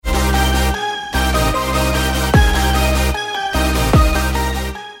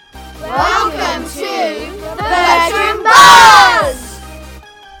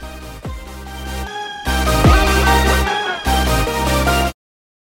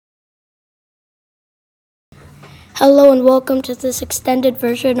Hello and welcome to this extended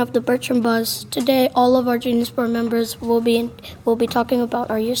version of the Bertram Buzz. Today, all of our Genius Board members will be talking about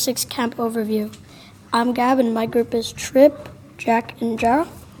our Year 6 camp overview. I'm Gab and my group is Trip, Jack, and Jara.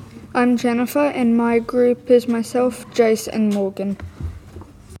 I'm Jennifer and my group is myself, Jace, and Morgan.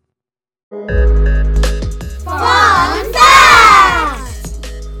 Fun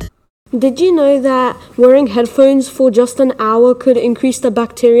fact! Did you know that wearing headphones for just an hour could increase the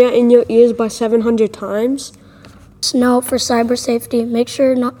bacteria in your ears by 700 times? Note for cyber safety, make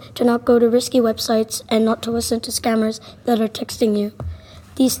sure not to go to risky websites and not to listen to scammers that are texting you.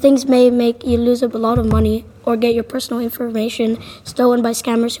 These things may make you lose a lot of money or get your personal information stolen by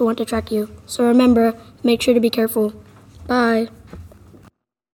scammers who want to track you. So remember, make sure to be careful. Bye.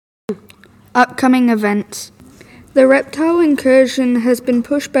 Upcoming events. The reptile incursion has been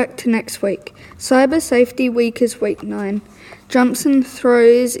pushed back to next week. Cyber Safety Week is week 9. Jumps and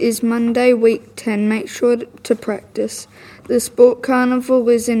throws is Monday, week 10. Make sure to practice. The Sport Carnival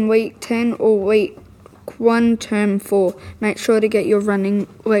is in week 10 or week 1, term 4. Make sure to get your running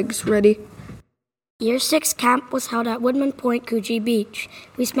legs ready. Year 6 camp was held at Woodman Point, Coogee Beach.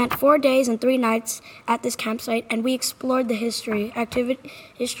 We spent 4 days and 3 nights at this campsite, and we explored the history,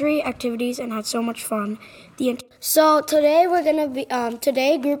 activities, and had so much fun. So today we're gonna be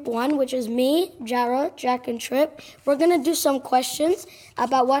today group 1, which is me, Jara, Jack, and Trip. We're gonna do some questions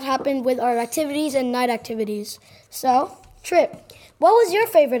about what happened with our activities and night activities. So, Trip, what was your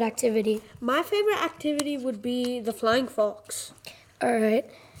favorite activity? My favorite activity would be the flying fox. All right.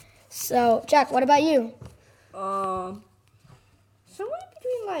 So, Jack, what about you? Somewhere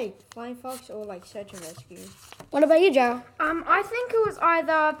between flying fox or search and rescue. What about you, Jara? I think it was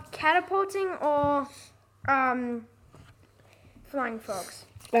either catapulting or flying fox.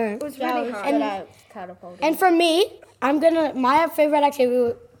 All right. It was really hard. And for me, my favorite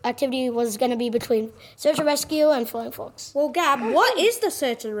activity was gonna be between search and rescue and flying fox. Well, Gab, what is the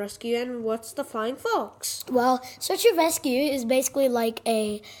search and rescue and what's the flying fox? Well, search and rescue is basically like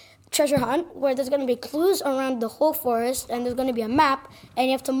a treasure hunt where there's going to be clues around the whole forest and there's going to be a map and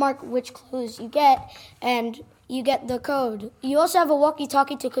you have to mark which clues you get and you get the code. You also have a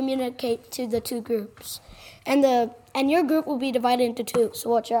walkie-talkie to communicate to the two groups. And your group will be divided into 2, so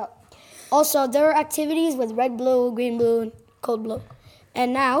watch out. Also, there are activities with red, blue, green, blue, and cold blue.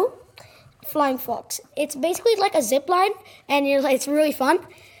 And now, flying fox. It's basically like a zip line and it's really fun.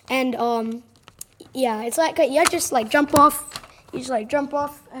 And it's like you just jump off. You just jump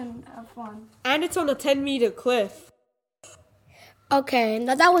off and have fun. And it's on a 10-meter cliff. Okay,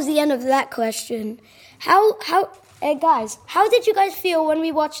 now that was the end of that question. Hey guys, how did you guys feel when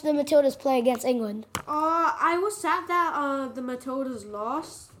we watched the Matildas play against England? I was sad that the Matildas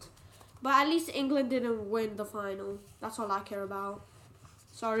lost, but at least England didn't win the final. That's all I care about.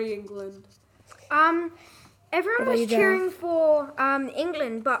 Sorry, England. Everyone was cheering for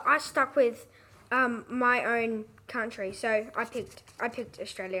England, but I stuck with my own country, so I picked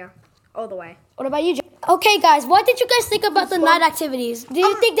Australia all the way. What about you, Jack? Okay, guys, what did you guys think about the night activities? Do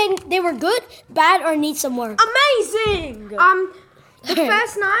you think they were good, bad, or need some work? Amazing! The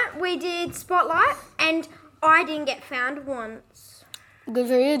first night we did Spotlight, and I didn't get found once. Good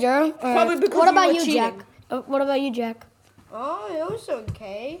for you, Jared. Probably because what about you, cheating. Jack? What about you, Jack? Oh, it was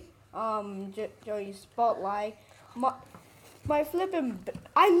okay. During Spotlight, my flipping,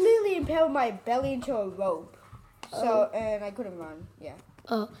 I literally impaled my belly into a rope. And I couldn't run, yeah.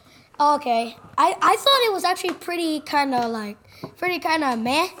 Oh, okay. I thought it was actually pretty kind of meh,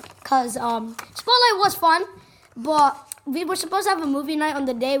 because Spotlight was fun, but we were supposed to have a movie night on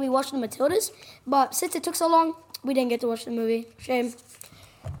the day we watched the Matildas, but since it took so long, we didn't get to watch the movie. Shame.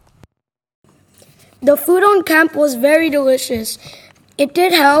 The food on camp was very delicious. It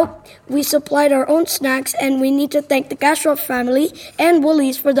did help. We supplied our own snacks, and we need to thank the Castro family and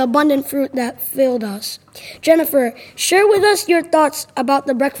Woolies for the abundant fruit that filled us. Jennifer, share with us your thoughts about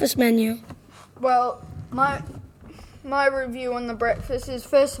the breakfast menu. Well, my review on the breakfast is,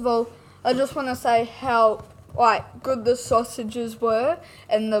 first of all, I just want to say how good the sausages were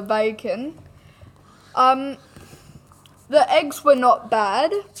and the bacon. The eggs were not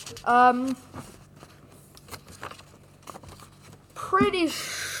bad. Pretty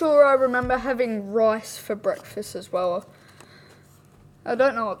sure I remember having rice for breakfast as well. I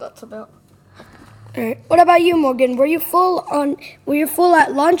don't know what that's about. All right. What about you, Morgan? Were you full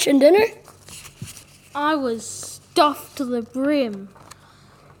at lunch and dinner? I was stuffed to the brim.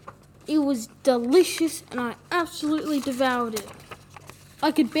 It was delicious and I absolutely devoured it.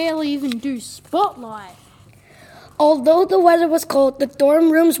 I could barely even do Spotlight. Although the weather was cold, the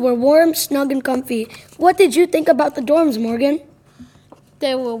dorm rooms were warm, snug, and comfy. What did you think about the dorms, Morgan?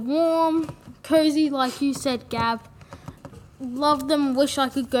 They were warm, cozy, like you said, Gab. love them. Wish I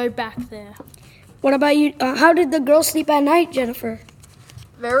could go back there. What about you? How did the girls sleep at night, Jennifer?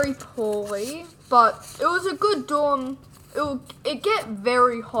 Very poorly, but it was a good dorm. It get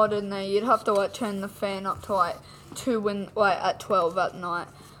very hot in there. You'd have to turn the fan up to 2 at 12 at night.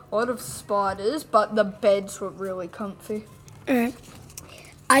 A lot of spiders, but the beds were really comfy. Alright.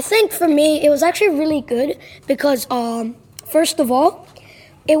 I think for me it was actually really good because first of all,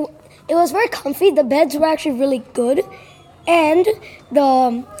 it was very comfy. The beds were actually really good, and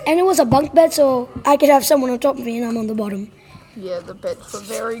it was a bunk bed, so I could have someone on top of me and I'm on the bottom. Yeah, the beds were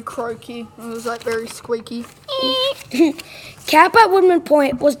very croaky. It was very squeaky. Camp at Woodman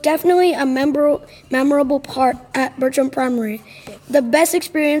Point was definitely a memorable part at Bertram Primary. The best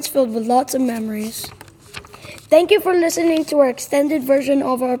experience filled with lots of memories. Thank you for listening to our extended version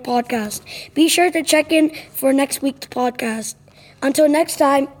of our podcast. Be sure to check in for next week's podcast. Until next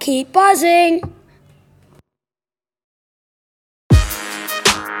time, keep buzzing!